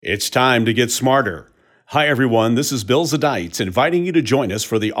It's time to get smarter. Hi, everyone. This is Bill Zadites inviting you to join us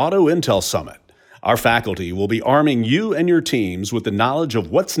for the Auto Intel Summit. Our faculty will be arming you and your teams with the knowledge of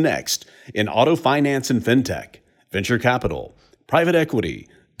what's next in auto finance and fintech, venture capital, private equity,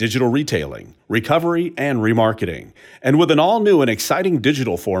 digital retailing, recovery, and remarketing. And with an all-new and exciting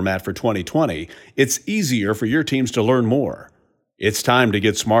digital format for 2020, it's easier for your teams to learn more. It's time to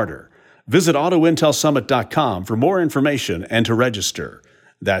get smarter. Visit AutoIntelSummit.com for more information and to register.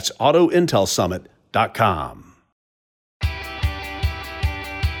 That's AutoIntelSummit.com.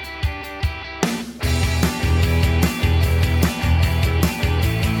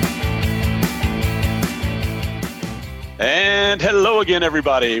 And hello again,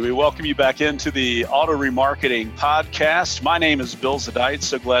 everybody. We welcome you back into the Auto Remarketing Podcast. My name is Bill Zadites.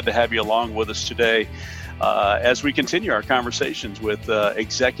 So glad to have you along with us today as we continue our conversations with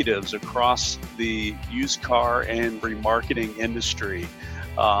executives across the used car and remarketing industry.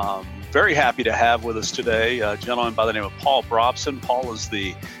 Very happy to have with us today a gentleman by the name of Paul Brobson. Paul is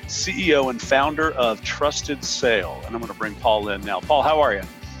the CEO and founder of Trusted Sale. And I'm going to bring Paul in now. Paul, how are you?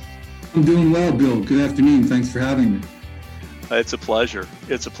 I'm doing well, Bill. Good afternoon. Thanks for having me. It's a pleasure.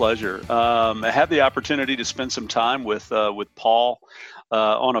 It's a pleasure. I had the opportunity to spend some time with Paul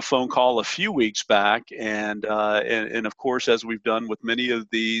on a phone call a few weeks back, and of course, as we've done with many of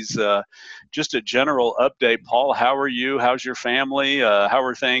these, just a general update. Paul, how are you? How's your family? How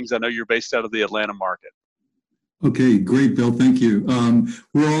are things? I know you're based out of the Atlanta market. Okay, great, Bill. Thank you.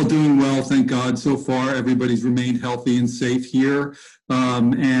 We're all doing well, thank God. So far, everybody's remained healthy and safe here.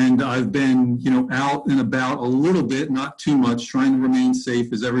 And I've been, out and about a little bit, not too much, trying to remain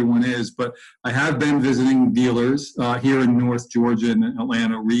safe as everyone is. But I have been visiting dealers here in North Georgia and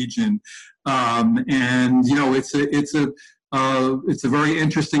Atlanta region. It's a very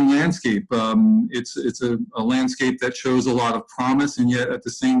interesting landscape. It's a landscape that shows a lot of promise, and yet at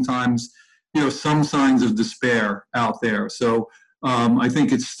the same time, some signs of despair out there. So I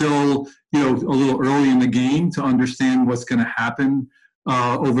think it's still, a little early in the game to understand what's going to happen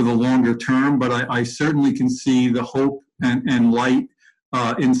over the longer term. But I certainly can see the hope and light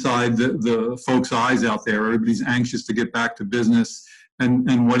inside the folks' eyes out there. Everybody's anxious to get back to business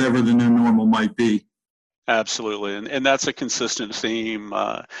and whatever the new normal might be. Absolutely, and that's a consistent theme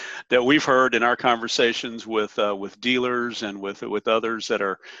that we've heard in our conversations with dealers and with others that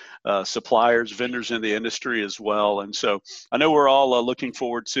are suppliers, vendors in the industry as well. And so I know we're all looking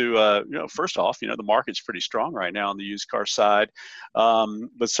forward to, first off, the market's pretty strong right now on the used car side,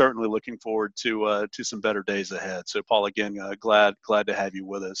 but certainly looking forward to some better days ahead. So Paul, again, glad to have you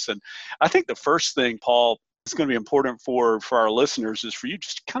with us. And I think the first thing, Paul, it's going to be important for our listeners is for you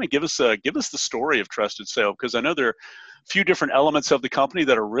just to kind of give us the story of Trusted Sale, because I know there are a few different elements of the company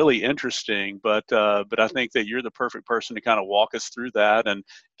that are really interesting, but I think that you're the perfect person to kind of walk us through that and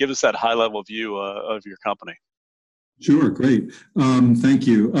give us that high level view of your company. Sure, great. Thank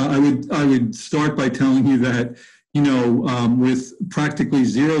you. I would start by telling you that with practically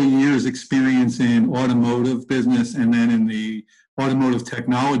 0 years experience in automotive business and then in the automotive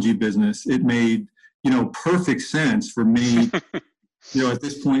technology business, it made perfect sense for me, at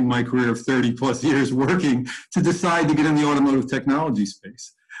this point in my career of 30 plus years working, to decide to get in the automotive technology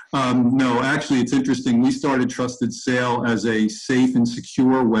space. No, actually, it's interesting. We started Trusted Sale as a safe and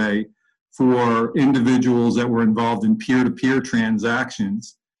secure way for individuals that were involved in peer-to-peer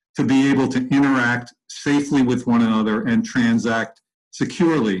transactions to be able to interact safely with one another and transact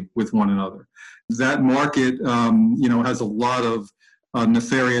securely with one another. That market, has a lot of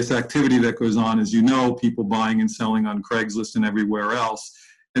nefarious activity that goes on, as you know, people buying and selling on Craigslist and everywhere else.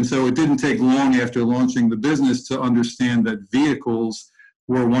 And so it didn't take long after launching the business to understand that vehicles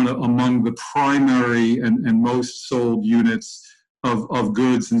were among the primary and most sold units of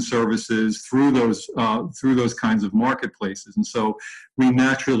goods and services through those kinds of marketplaces. And so we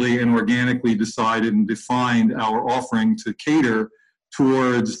naturally and organically decided and defined our offering to cater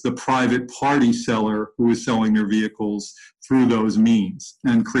towards the private party seller who is selling their vehicles through those means,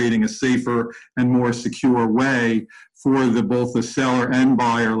 and creating a safer and more secure way for both the seller and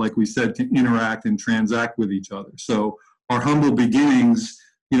buyer, like we said, to interact and transact with each other. So our humble beginnings,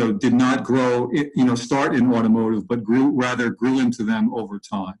 did not start in automotive, but grew into them over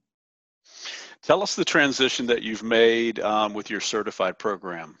time. Tell us the transition that you've made with your certified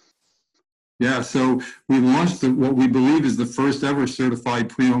program. Yeah, so we launched what we believe is the first ever certified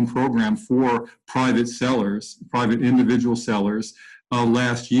pre-owned program for private sellers, private individual sellers,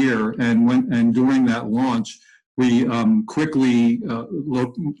 last year. And during that launch, we quickly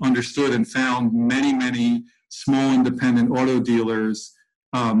understood and found many small independent auto dealers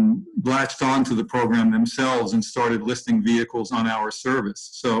latched onto the program themselves and started listing vehicles on our service.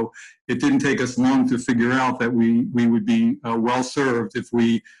 So it didn't take us long to figure out that we would be well served if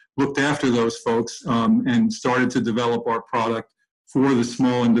we looked after those folks and started to develop our product for the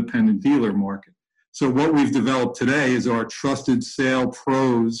small independent dealer market. So what we've developed today is our Trusted Sale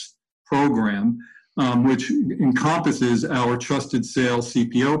Pros program, which encompasses our Trusted Sale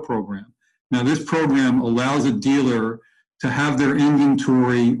CPO program. Now, this program allows a dealer to have their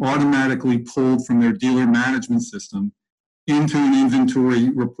inventory automatically pulled from their dealer management system into an inventory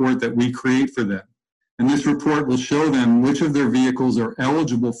report that we create for them. And this report will show them which of their vehicles are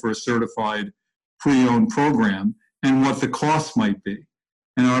eligible for a certified pre-owned program and what the costs might be.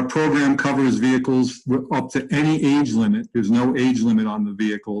 And our program covers vehicles up to any age limit. There's no age limit on the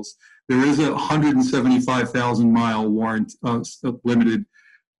vehicles. There is a 175,000 mile warrant limited.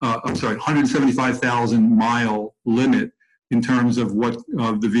 175,000 mile limit in terms of what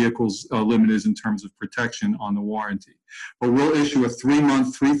the vehicle's limit is in terms of protection on the warranty. But we'll issue a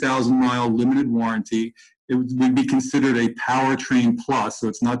 3-month, 3,000 mile limited warranty. It would be considered a powertrain plus, so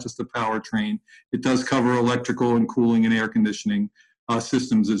it's not just a powertrain. It does cover electrical and cooling and air conditioning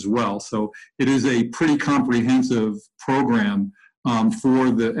systems as well. So it is a pretty comprehensive program and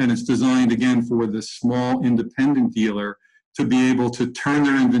it's designed again for the small independent dealer to be able to turn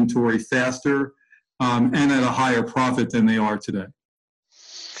their inventory faster and at a higher profit than they are today.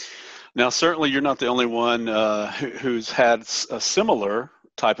 Now, certainly you're not the only one who's had a similar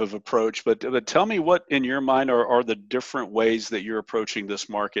type of approach, but tell me what in your mind are the different ways that you're approaching this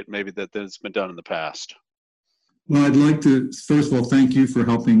market, maybe that's been done in the past. Well, I'd like to, first of all, thank you for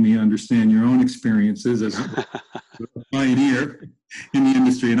helping me understand your own experiences as a pioneer in the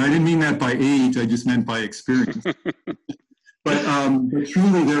industry. And I didn't mean that by age, I just meant by experience. But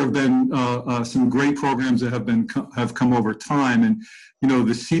truly, there have been some great programs that have come over time. And, you know,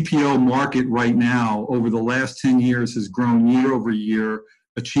 the CPO market right now over the last 10 years has grown year over year,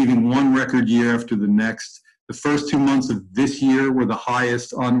 achieving one record year after the next. The first 2 months of this year were the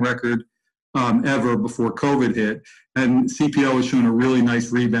highest on record ever before COVID hit. And CPO has shown a really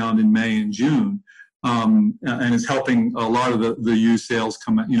nice rebound in May and June. And is helping a lot of the used sales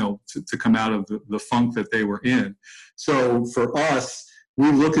come out of the funk that they were in. So for us,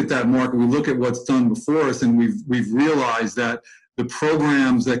 we look at that market, we look at what's done before us, and we've realized that the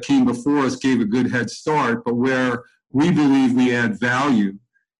programs that came before us gave a good head start, but where we believe we add value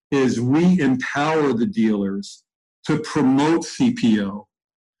is we empower the dealers to promote CPO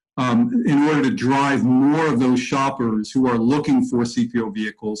in order to drive more of those shoppers who are looking for CPO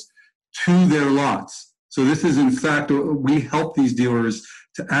vehicles to their lots. So this is, in fact, we help these dealers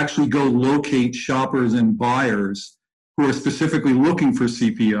to actually go locate shoppers and buyers who are specifically looking for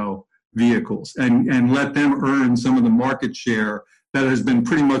CPO vehicles and let them earn some of the market share that has been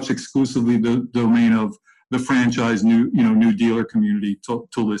pretty much exclusively the domain of the franchise new dealer community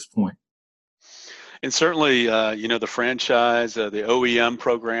till this point. And certainly, the franchise, the OEM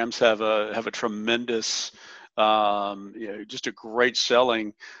programs have a tremendous, just a great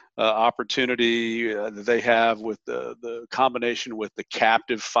selling opportunity that they have with the combination with the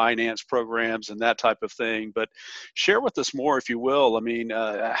captive finance programs and that type of thing. But share with us more, if you will. I mean,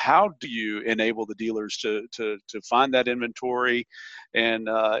 how do you enable the dealers to find that inventory and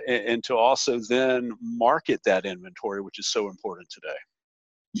to also then market that inventory, which is so important today?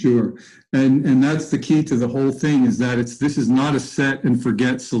 Sure. And that's the key to the whole thing, is that this is not a set and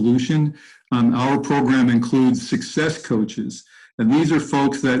forget solution. Our program includes success coaches. And these are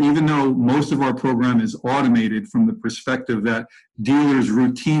folks that, even though most of our program is automated from the perspective that dealers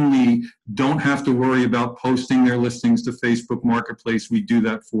routinely don't have to worry about posting their listings to Facebook Marketplace, we do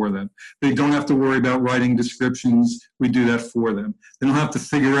that for them. They don't have to worry about writing descriptions, we do that for them. They don't have to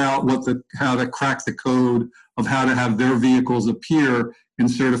figure out how to crack the code of how to have their vehicles appear in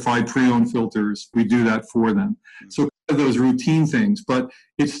certified pre-owned filters, we do that for them. So those routine things, but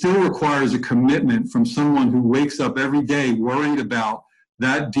it still requires a commitment from someone who wakes up every day worried about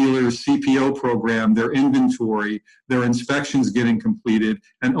that dealer's CPO program, their inventory, their inspections getting completed,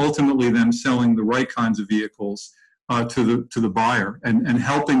 and ultimately them selling the right kinds of vehicles to the buyer and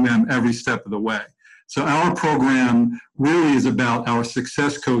helping them every step of the way. So our program really is about our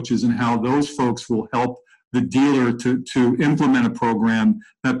success coaches and how those folks will help the dealer to implement a program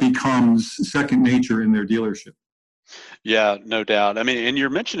that becomes second nature in their dealership. Yeah, no doubt. I mean, and you're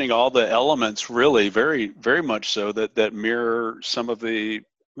mentioning all the elements really very, very much so that mirror some of the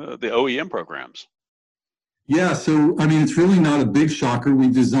OEM programs. Yeah, so I mean, it's really not a big shocker. We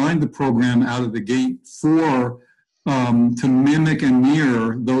designed the program out of the gate for to mimic and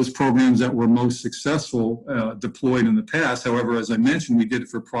mirror those programs that were most successful deployed in the past. However, as I mentioned, we did it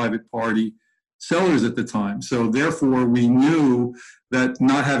for private party sellers at the time. So therefore, we knew that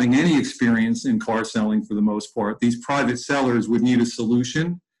not having any experience in car selling for the most part, these private sellers would need a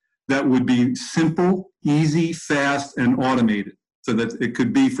solution that would be simple, easy, fast, and automated, so that it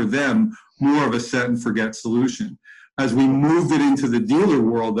could be for them more of a set and forget solution. As we moved it into the dealer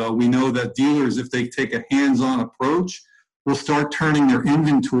world, though, we know that dealers, if they take a hands-on approach, will start turning their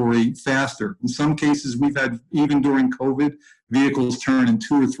inventory faster. In some cases, we've had, even during COVID, vehicles turn in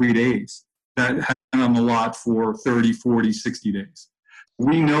 2 or 3 days that have been on the lot for 30, 40, 60 days.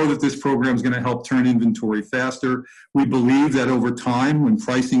 We know that this program is going to help turn inventory faster. We believe that over time, when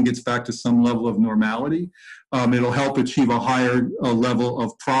pricing gets back to some level of normality, it'll help achieve a higher level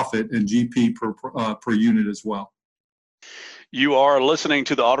of profit and GP per unit as well. You are listening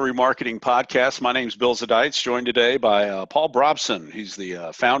to the Auto Remarketing Podcast. My name is Bill Zadites, joined today by Paul Brobson. He's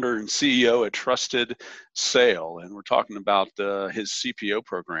the founder and CEO at Trusted Sale, and we're talking about his CPO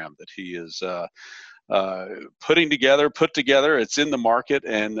program that he is put together. It's in the market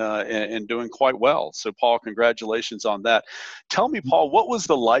and doing quite well. So, Paul, congratulations on that. Tell me, Paul, what was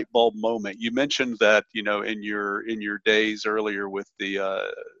the light bulb moment? You mentioned that in your days earlier with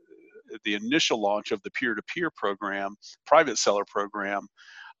the initial launch of the peer-to-peer program, private seller program,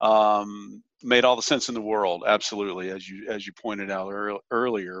 made all the sense in the world. Absolutely, as you pointed out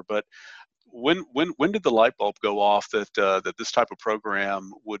earlier. But when did the light bulb go off that this type of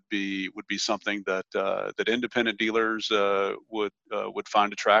program would be something that independent dealers would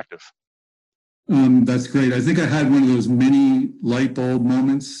find attractive? That's great. I think I had one of those mini light bulb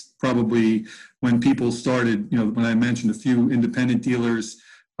moments probably when people started. When I mentioned a few independent dealers.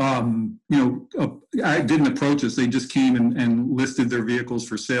 I didn't approach us. They just came and listed their vehicles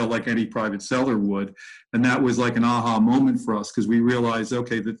for sale like any private seller would. And that was like an aha moment for us, because we realized,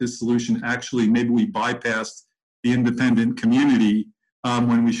 okay, that this solution actually, maybe we bypassed the independent community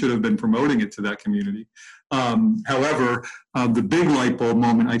when we should have been promoting it to that community. However, the big light bulb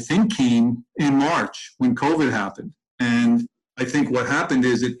moment, I think, came in March when COVID happened. And I think what happened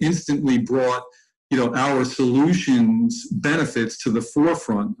is it instantly brought our solutions benefits to the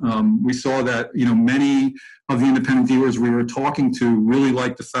forefront. We saw that, many of the independent dealers we were talking to really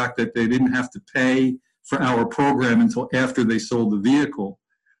liked the fact that they didn't have to pay for our program until after they sold the vehicle.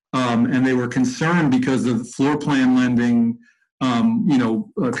 And they were concerned because of the floor plan lending,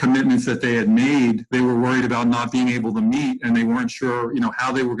 commitments that they had made. They were worried about not being able to meet, and they weren't sure,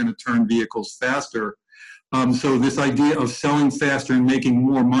 how they were going to turn vehicles faster. So this idea of selling faster and making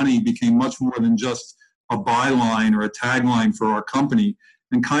more money became much more than just a byline or a tagline for our company,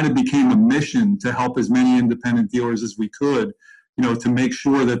 and kind of became a mission to help as many independent dealers as we could, to make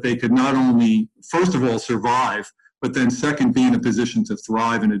sure that they could not only, first of all, survive, but then second, be in a position to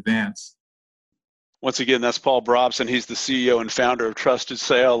thrive and advance. Once again, that's Paul Brobson. He's the CEO and founder of Trusted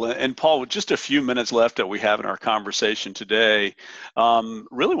Sale. And Paul, with just a few minutes left that we have in our conversation today,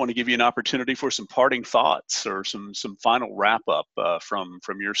 really want to give you an opportunity for some parting thoughts or some final wrap up from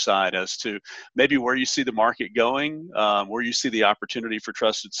your side as to maybe where you see the market going, where you see the opportunity for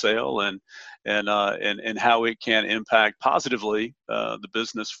Trusted Sale, and how it can impact positively the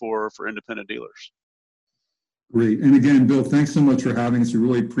business for independent dealers. Great. And again, Bill, thanks so much for having us. We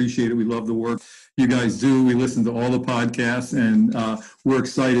really appreciate it. We love the work you guys do. We listen to all the podcasts, and we're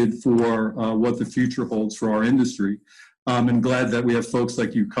excited for what the future holds for our industry. And glad that we have folks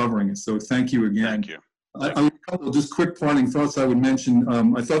like you covering it. So thank you again. Thank you. A couple just quick parting thoughts I would mention.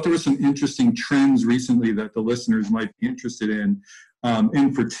 I thought there were some interesting trends recently that the listeners might be interested in.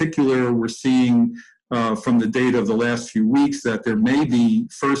 In particular, we're seeing from the data of the last few weeks that there may be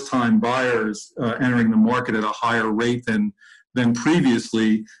first-time buyers entering the market at a higher rate than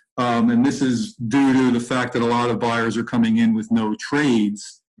previously. And this is due to the fact that a lot of buyers are coming in with no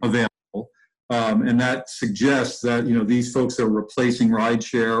trades available. And that suggests that, these folks are replacing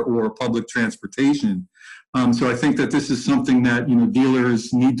rideshare or public transportation. So I think that this is something that,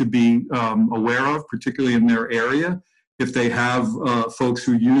 dealers need to be aware of, particularly in their area, if they have folks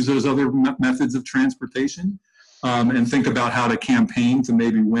who use those other methods of transportation, and think about how to campaign to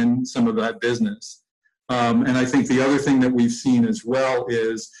maybe win some of that business. And I think the other thing that we've seen as well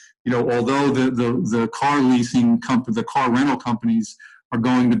is, although the car leasing company, the car rental companies are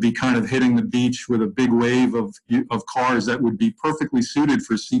going to be kind of hitting the beach with a big wave of cars that would be perfectly suited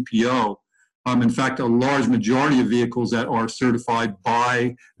for CPO. In fact, a large majority of vehicles that are certified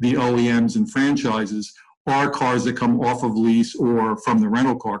by the OEMs and franchises are cars that come off of lease or from the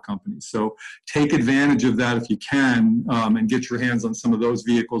rental car companies. So take advantage of that if you can, and get your hands on some of those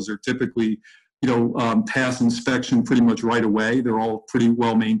vehicles. They're typically pass inspection pretty much right away. They're all pretty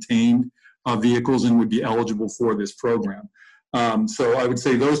well maintained vehicles and would be eligible for this program. So I would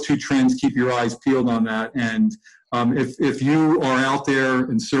say those two trends, keep your eyes peeled on that. And if you are out there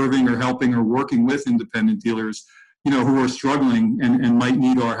and serving or helping or working with independent dealers, who are struggling and might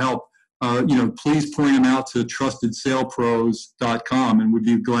need our help, please point them out to trustedsalepros.com, and we'd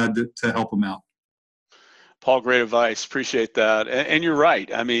be glad to help them out. Paul, great advice. Appreciate that. And you're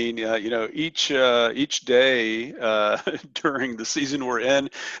right. I mean, each day during the season we're in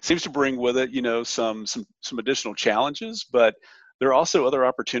seems to bring with it, some additional challenges, but there are also other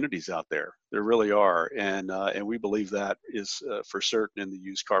opportunities out there. There really are, and we believe that is for certain in the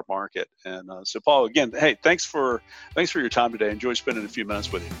used car market. And so, Paul, again, hey, thanks for your time today. Enjoy spending a few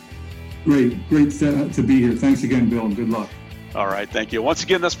minutes with you. Great to be here. Thanks again, Bill, and good luck. All right, thank you. Once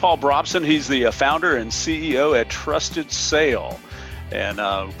again, that's Paul Brobson. He's the founder and CEO at Trusted Sale. And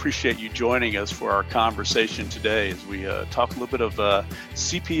appreciate you joining us for our conversation today as we talk a little bit of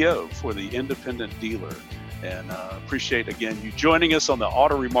CPO for the independent dealer. And appreciate, again, you joining us on the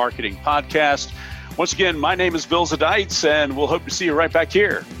Auto Remarketing Podcast. Once again, my name is Bill Zadites, and we'll hope to see you right back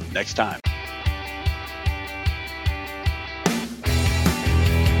here next time.